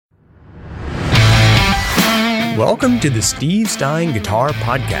Welcome to the Steve Stein Guitar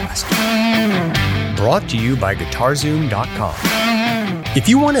Podcast, brought to you by GuitarZoom.com. If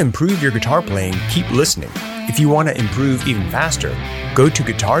you want to improve your guitar playing, keep listening. If you want to improve even faster, go to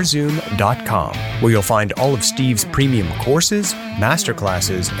GuitarZoom.com, where you'll find all of Steve's premium courses,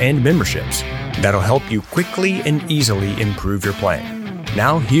 masterclasses, and memberships that'll help you quickly and easily improve your playing.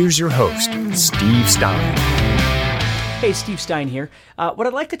 Now here's your host, Steve Stein. Hey, Steve Stein here. What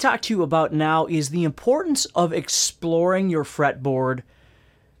I'd like to talk to you about now is the importance of exploring your fretboard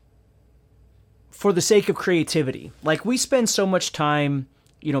for the sake of creativity. Like, we spend so much time,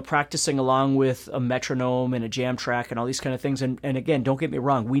 practicing along with a metronome and a jam track and all these kind of things. And again, don't get me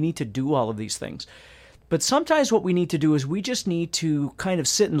wrong, we need to do all of these things. But sometimes what we need to do is we just need to kind of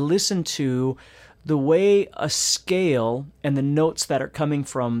sit and listen to the way a scale and the notes that are coming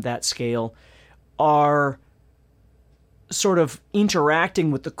from that scale are sort of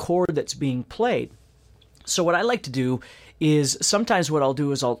interacting with the chord that's being played. So what I like to do is sometimes what I'll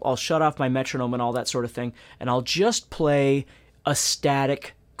do is I'll shut off my metronome and all that sort of thing, and I'll just play a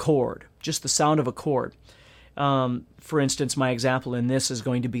static chord, just the sound of a chord. For instance, my example in this is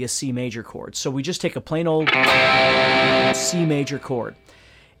going to be a C major chord. So we just take a plain old C major chord,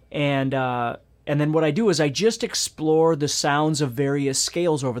 and then what I do is I just explore the sounds of various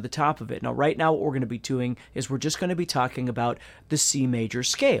scales over the top of it. Now, right now, what we're going to be doing is we're just going to be talking about the C major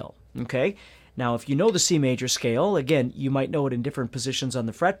scale, okay? Now, if you know the C major scale, again, you might know it in different positions on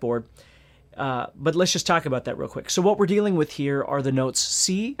the fretboard, but let's just talk about that real quick. So what we're dealing with here are the notes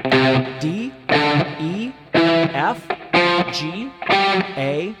C, D, E, F, G,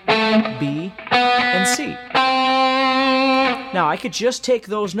 A, B, and C. Now, I could just take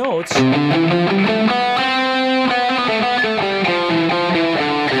those notes and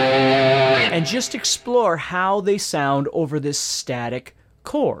just explore how they sound over this static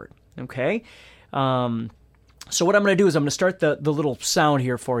chord, okay? So what I'm going to do is I'm going to start the little sound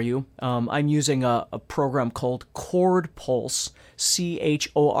here for you. I'm using a program called Chord Pulse,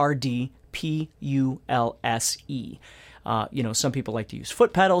 CHORDPULSE. Some people like to use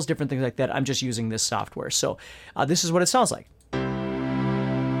foot pedals, different things like that. I'm just using this software. So this is what it sounds like.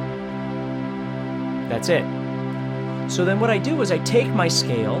 That's it. So then what I do is I take my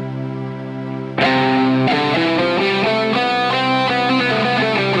scale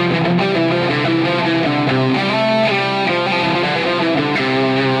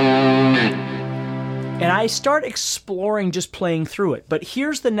and I start exploring just playing through it. But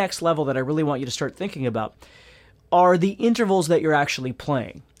here's the next level that I really want you to start thinking about, are the intervals that you're actually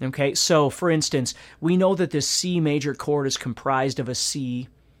playing, okay? So, for instance, we know that this C major chord is comprised of a C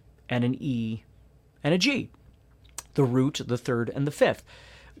and an E and a G, the root, the third, and the fifth,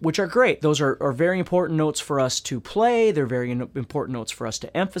 which are great. Those are very important notes for us to play. They're very important notes for us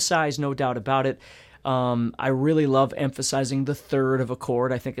to emphasize, no doubt about it. I really love emphasizing the third of a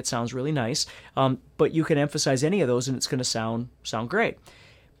chord. I think it sounds really nice. But you can emphasize any of those and it's going to sound great.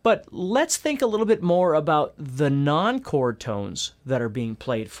 But let's think a little bit more about the non-chord tones that are being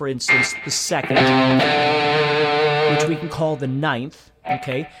played. For instance, the second, which we can call the ninth,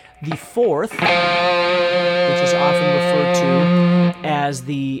 okay? The fourth, which is often referred to as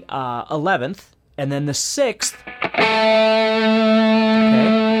the 11th, and then the sixth, okay,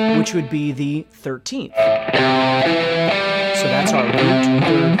 which would be the 13th. So that's our root,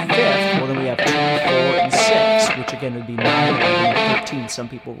 third, fifth. Well, then we have 2, 4, and 6, which again would be 9, 11, and 13. Some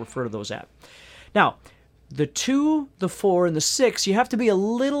people refer to those at. Now, the 2, the 4, and the 6, you have to be a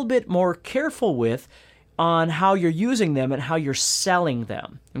little bit more careful with on how you're using them and how you're selling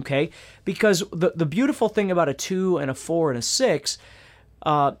them, okay? Because the beautiful thing about a 2 and a 4 and a 6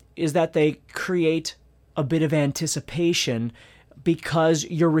 is that they create a bit of anticipation because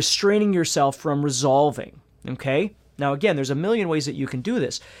you're restraining yourself from resolving, okay? Now, again, there's a million ways that you can do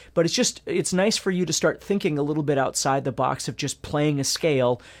this, but it's nice for you to start thinking a little bit outside the box of just playing a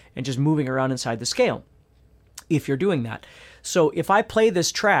scale and just moving around inside the scale, if you're doing that. So if I play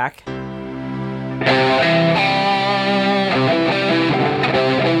this track,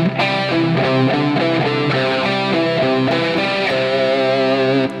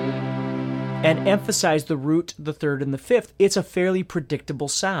 and emphasize the root, the third, and the fifth, it's a fairly predictable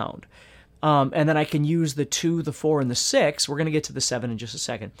sound. And then I can use the 2, the 4, and the 6. We're going to get to the 7 in just a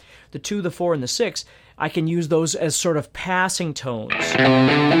second. The 2, the 4, and the 6, I can use those as sort of passing tones.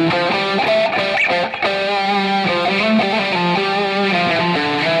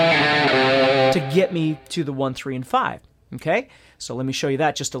 To get me to the 1, 3, and 5. Okay? So let me show you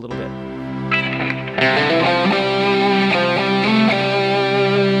that just a little bit.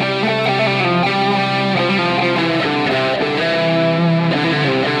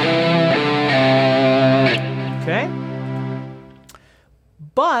 Okay?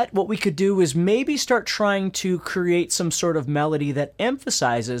 But what we could do is maybe start trying to create some sort of melody that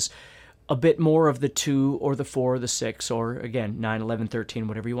emphasizes a bit more of the 2 or the 4 or the 6, or again, 9, 11, 13,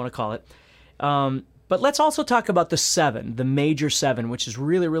 whatever you want to call it. But let's also talk about the 7, the major 7, which is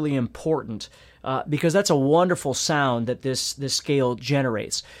really, really important because that's a wonderful sound that this scale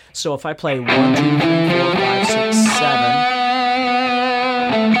generates. So if I play 1, 2, 3, 4, 5, 6, 7.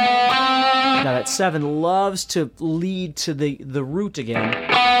 Now that 7 loves to lead to the root again.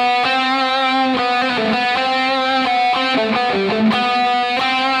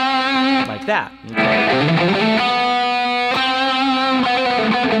 Like that. Okay?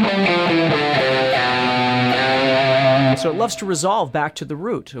 So it loves to resolve back to the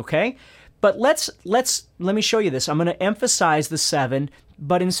root, okay? But let me show you this. I'm going to emphasize the 7,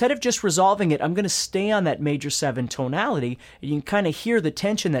 but instead of just resolving it, I'm going to stay on that major 7 tonality, and you can kind of hear the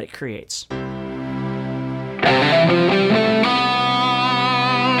tension that it creates.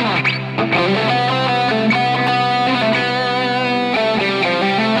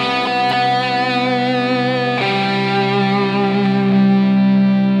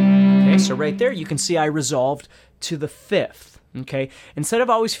 Okay, so right there you can see I resolved to the 5th. Okay, instead of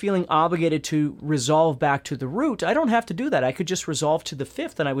always feeling obligated to resolve back to the root, I don't have to do that. I could just resolve to the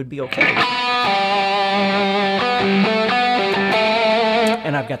 5th and I would be okay.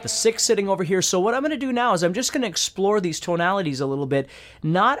 And I've got the 6 sitting over here. So what I'm going to do now is I'm just going to explore these tonalities a little bit,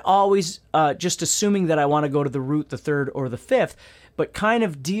 not always just assuming that I want to go to the root, the 3rd, or the 5th, but kind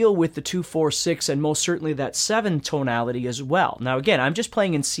of deal with the 2, 4, 6, and most certainly that 7 tonality as well. Now again, I'm just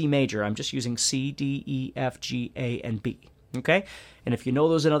playing in C major. I'm just using C, D, E, F, G, A, and B. Okay? And if you know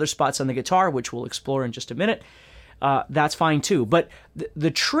those in other spots on the guitar, which we'll explore in just a minute, that's fine too. But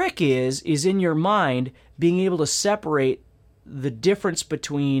the trick is in your mind being able to separate the difference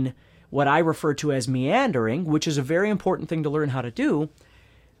between what I refer to as meandering, which is a very important thing to learn how to do,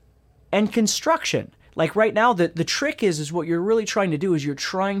 and construction. Like right now, the trick is what you're really trying to do is you're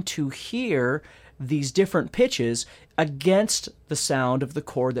trying to hear these different pitches against the sound of the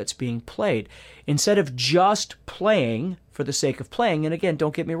chord that's being played. Instead of just playing for the sake of playing, and again,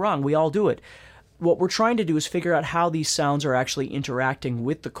 don't get me wrong, we all do it. What we're trying to do is figure out how these sounds are actually interacting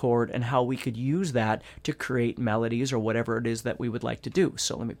with the chord and how we could use that to create melodies or whatever it is that we would like to do.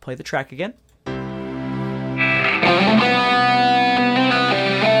 So let me play the track again.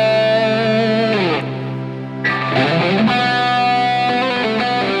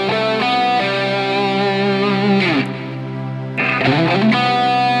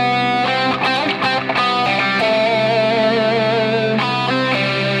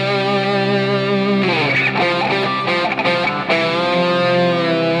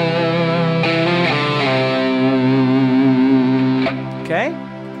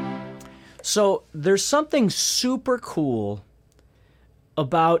 So there's something super cool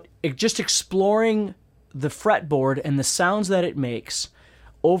about just exploring the fretboard and the sounds that it makes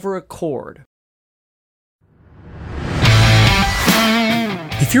over a chord.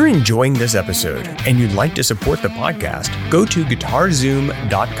 If you're enjoying this episode and you'd like to support the podcast, go to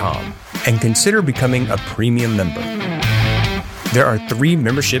guitarzoom.com and consider becoming a premium member. There are 3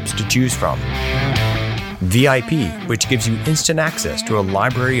 memberships to choose from. VIP, which gives you instant access to a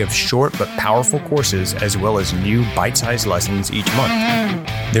library of short but powerful courses as well as new bite-sized lessons each month.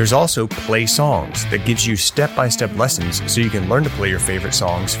 There's also Play Songs that gives you step-by-step lessons so you can learn to play your favorite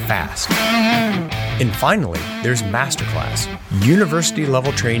songs fast. And finally, there's Masterclass,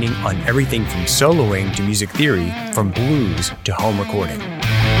 university-level training on everything from soloing to music theory, from blues to home recording.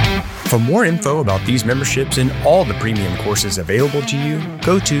 For more info about these memberships and all the premium courses available to you,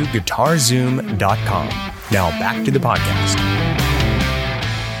 go to guitarzoom.com. Now back to the podcast.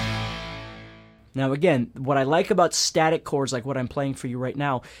 Now again, what I like about static chords like what I'm playing for you right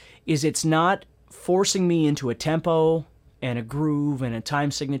now is it's not forcing me into a tempo and a groove and a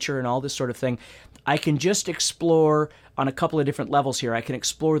time signature and all this sort of thing. I can just explore on a couple of different levels here. I can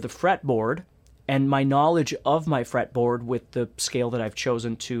explore the fretboard and my knowledge of my fretboard with the scale that I've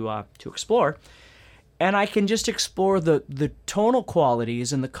chosen to explore. And I can just explore the tonal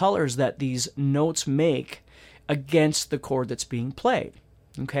qualities and the colors that these notes make against the chord that's being played.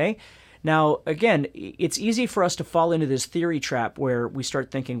 Okay? Now, again, it's easy for us to fall into this theory trap where we start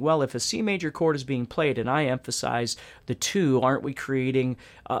thinking, well, if a C major chord is being played and I emphasize the 2, aren't we creating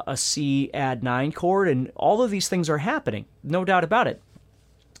a C add 9 chord? And all of these things are happening, no doubt about it.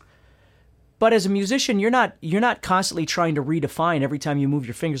 But as a musician, you're not constantly trying to redefine every time you move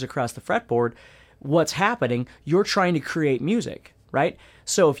your fingers across the fretboard what's happening. You're trying to create music, right?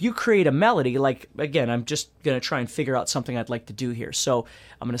 So if you create a melody, like, again, I'm just going to try and figure out something I'd like to do here. So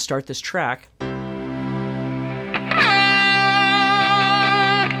I'm going to start this track.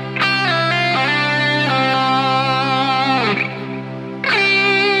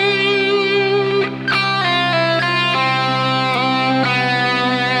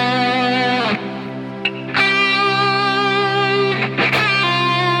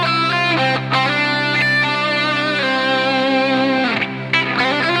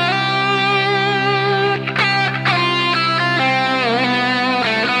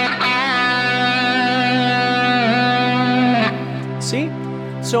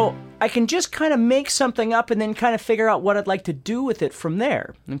 I can just kind of make something up and then kind of figure out what I'd like to do with it from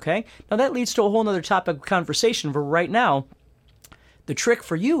there, okay? Now that leads to a whole other topic of conversation, but right now, the trick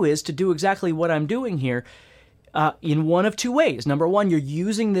for you is to do exactly what I'm doing here in one of two ways. Number one, you're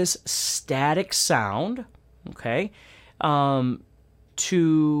using this static sound, okay,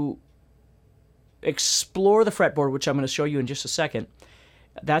 to explore the fretboard, which I'm going to show you in just a second.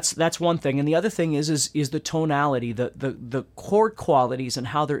 That's one thing, and the other thing is the tonality, the chord qualities, and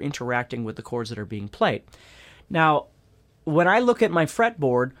how they're interacting with the chords that are being played. Now, when I look at my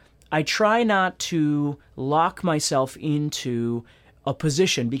fretboard, I try not to lock myself into a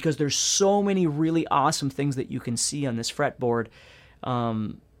position because there's so many really awesome things that you can see on this fretboard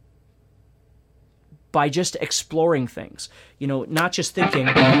by just exploring things. You know, not just thinking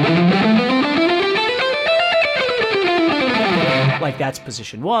like that's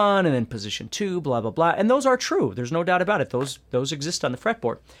position 1 and then position 2, blah, blah, blah. And those are true. There's no doubt about it. Those exist on the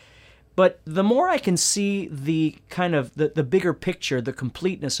fretboard. But the more I can see the kind of the bigger picture, the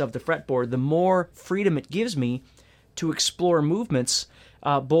completeness of the fretboard, the more freedom it gives me to explore movements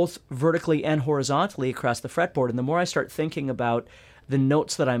both vertically and horizontally across the fretboard. And the more I start thinking about the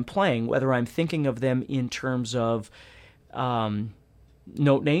notes that I'm playing, whether I'm thinking of them in terms of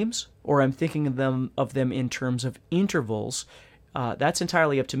note names or I'm thinking of them in terms of intervals, that's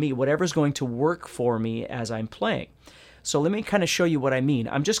entirely up to me, whatever's going to work for me as I'm playing. So let me kind of show you what I mean.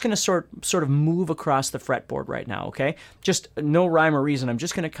 I'm just going to sort of move across the fretboard right now, okay? Just no rhyme or reason. I'm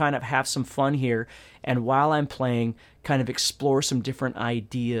just going to kind of have some fun here, and while I'm playing, kind of explore some different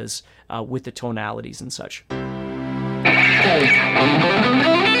ideas with the tonalities and such.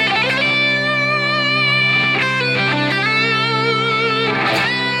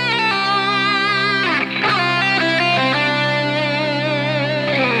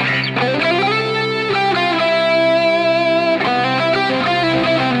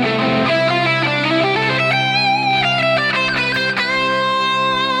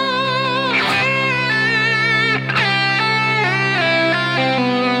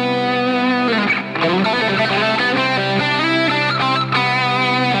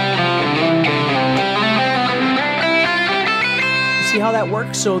 How that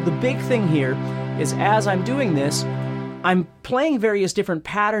works? So the big thing here is as I'm doing this, I'm playing various different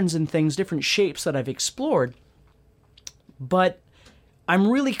patterns and things, different shapes that I've explored, but I'm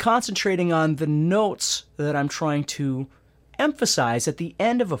really concentrating on the notes that I'm trying to emphasize at the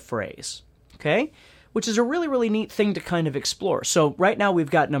end of a phrase, okay? Which is a really, really neat thing to kind of explore. So right now we've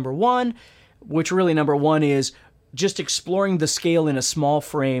got number 1, which really number 1 is just exploring the scale in a small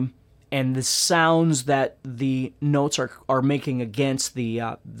frame and the sounds that the notes are making against the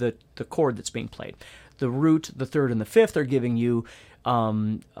chord that's being played. The root, the third, and the fifth are giving you,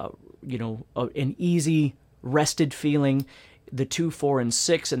 an easy, rested feeling. The 2, 4, and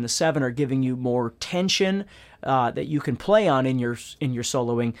 6, and the 7 are giving you more tension that you can play on in your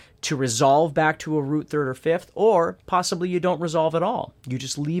soloing to resolve back to a root, third, or fifth, or possibly you don't resolve at all. You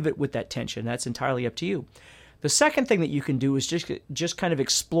just leave it with that tension. That's entirely up to you. The second thing that you can do is just kind of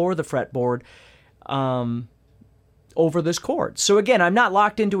explore the fretboard over this chord. So again, I'm not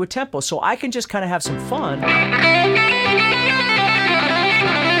locked into a tempo, so I can just kind of have some fun.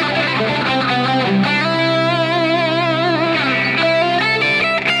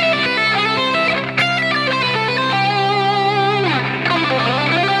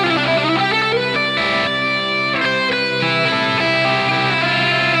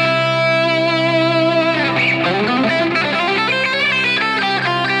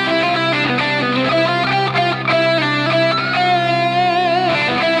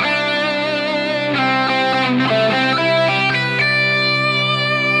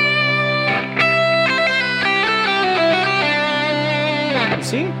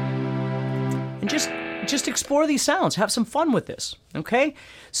 See? And just explore these sounds. Have some fun with this, okay?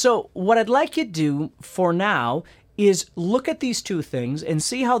 So what I'd like you to do for now is look at these two things and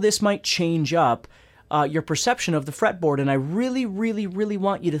see how this might change up your perception of the fretboard. And I really, really, really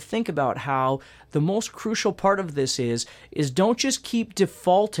want you to think about how the most crucial part of this is don't just keep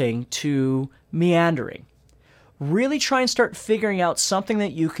defaulting to meandering. Really try and start figuring out something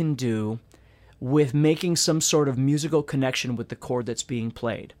that you can do with making some sort of musical connection with the chord that's being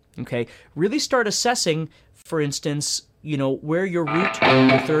played, okay? Really start assessing, for instance, where your root,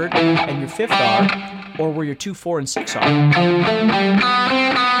 your third, and your fifth are, or where your 2, 4, and 6 are.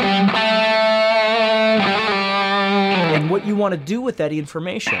 And what you want to do with that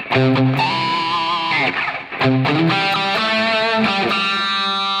information.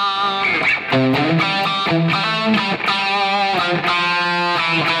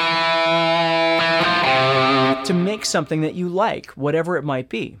 to make something that you like, whatever it might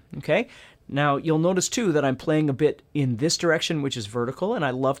be, okay? Now, you'll notice, too, that I'm playing a bit in this direction, which is vertical, and I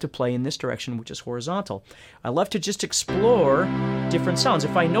love to play in this direction, which is horizontal. I love to just explore different sounds.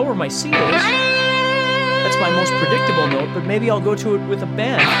 If I know where my C is, that's my most predictable note, but maybe I'll go to it with a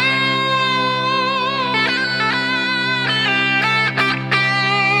bend.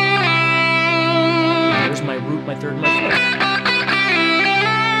 There's my root, my third, and my fifth.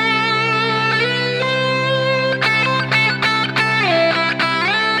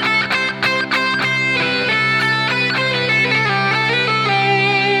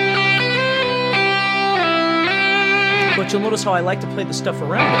 But you'll notice how I like to play the stuff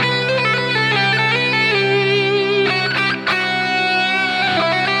around it.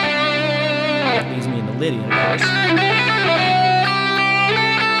 That leaves me in the Lydian, of course.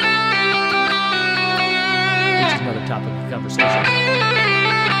 Which is another topic of conversation.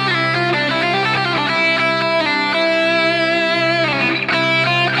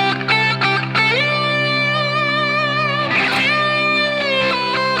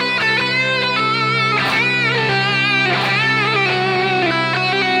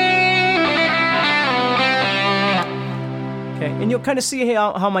 And you'll kind of see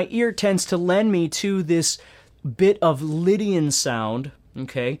how my ear tends to lend me to this bit of Lydian sound,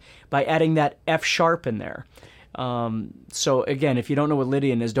 okay, by adding that F sharp in there. So again, if you don't know what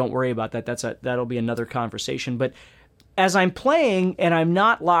Lydian is, don't worry about that. That'll be another conversation. But as I'm playing and I'm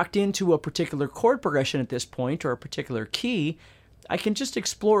not locked into a particular chord progression at this point or a particular key, I can just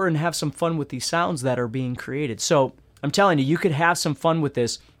explore and have some fun with these sounds that are being created. So I'm telling you, you could have some fun with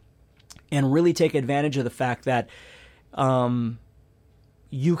this and really take advantage of the fact that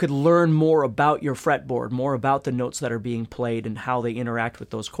you could learn more about your fretboard, more about the notes that are being played and how they interact with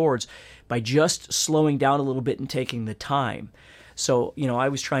those chords by just slowing down a little bit and taking the time. So, I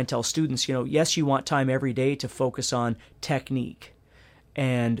always try and tell students, yes, you want time every day to focus on technique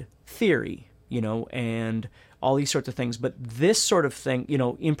and theory, and all these sorts of things. But this sort of thing,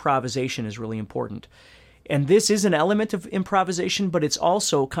 improvisation is really important. And this is an element of improvisation, but it's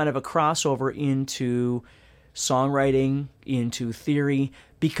also kind of a crossover into songwriting, into theory,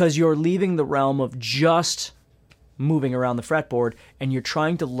 because you're leaving the realm of just moving around the fretboard and you're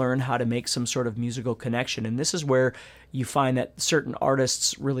trying to learn how to make some sort of musical connection. And this is where you find that certain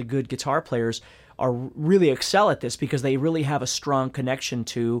artists, really good guitar players, are really excel at this because they really have a strong connection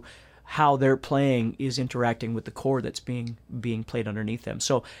to how their playing is interacting with the chord that's being played underneath them.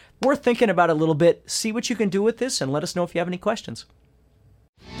 So worth thinking about a little bit. See what you can do with this and let us know if you have any questions.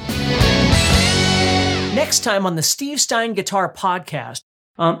 Next time on the Steve Stein Guitar Podcast.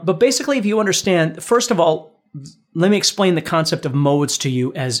 But basically, if you understand, first of all, let me explain the concept of modes to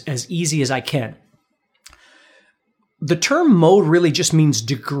you as easy as I can. The term mode really just means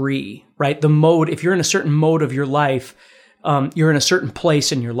degree, right? The mode, if you're in a certain mode of your life, you're in a certain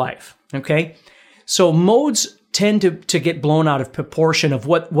place in your life, okay? So modes tend to get blown out of proportion of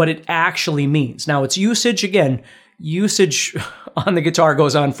what it actually means. Now, it's usage, again, usage on the guitar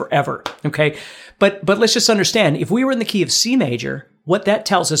goes on forever, okay? But let's just understand, if we were in the key of C major, what that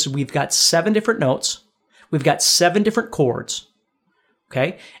tells us is we've got 7 different notes, we've got 7 different chords,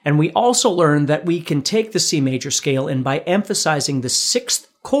 okay? And we also learned that we can take the C major scale and by emphasizing the 6th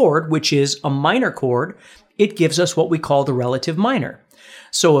chord, which is a minor chord, it gives us what we call the relative minor.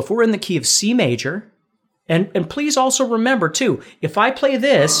 So if we're in the key of C major, and please also remember too, if I play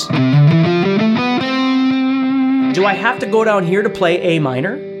this, do I have to go down here to play A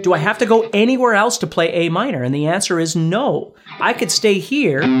minor? Do I have to go anywhere else to play A minor? And the answer is no. I could stay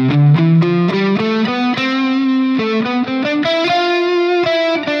here.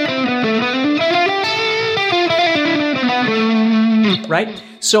 Right?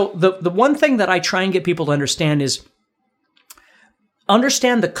 So the one thing that I try and get people to understand is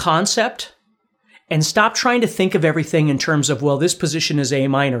understand the concept and stop trying to think of everything in terms of, well, this position is A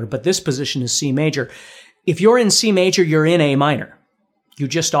minor, but this position is C major. If you're in C major, you're in A minor. You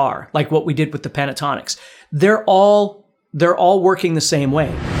just are, like what we did with the pentatonics. They're all working the same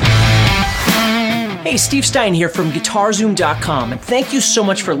way. Hey, Steve Stein here from GuitarZoom.com, and thank you so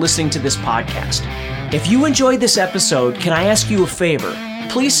much for listening to this podcast. If you enjoyed this episode, can I ask you a favor?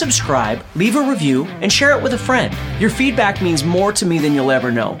 Please subscribe, leave a review, and share it with a friend. Your feedback means more to me than you'll ever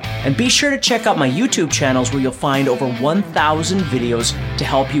know. And be sure to check out my YouTube channels where you'll find over 1,000 videos to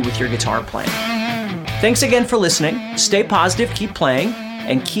help you with your guitar playing. Thanks again for listening. Stay positive, keep playing,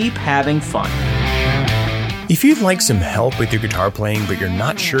 and keep having fun. If you'd like some help with your guitar playing but you're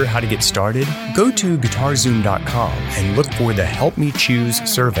not sure how to get started, go to GuitarZoom.com and look for the Help Me Choose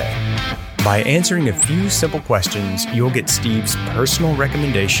survey. By answering a few simple questions, you'll get Steve's personal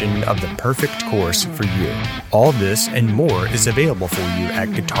recommendation of the perfect course for you. All this and more is available for you at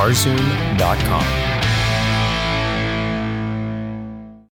GuitarZoom.com.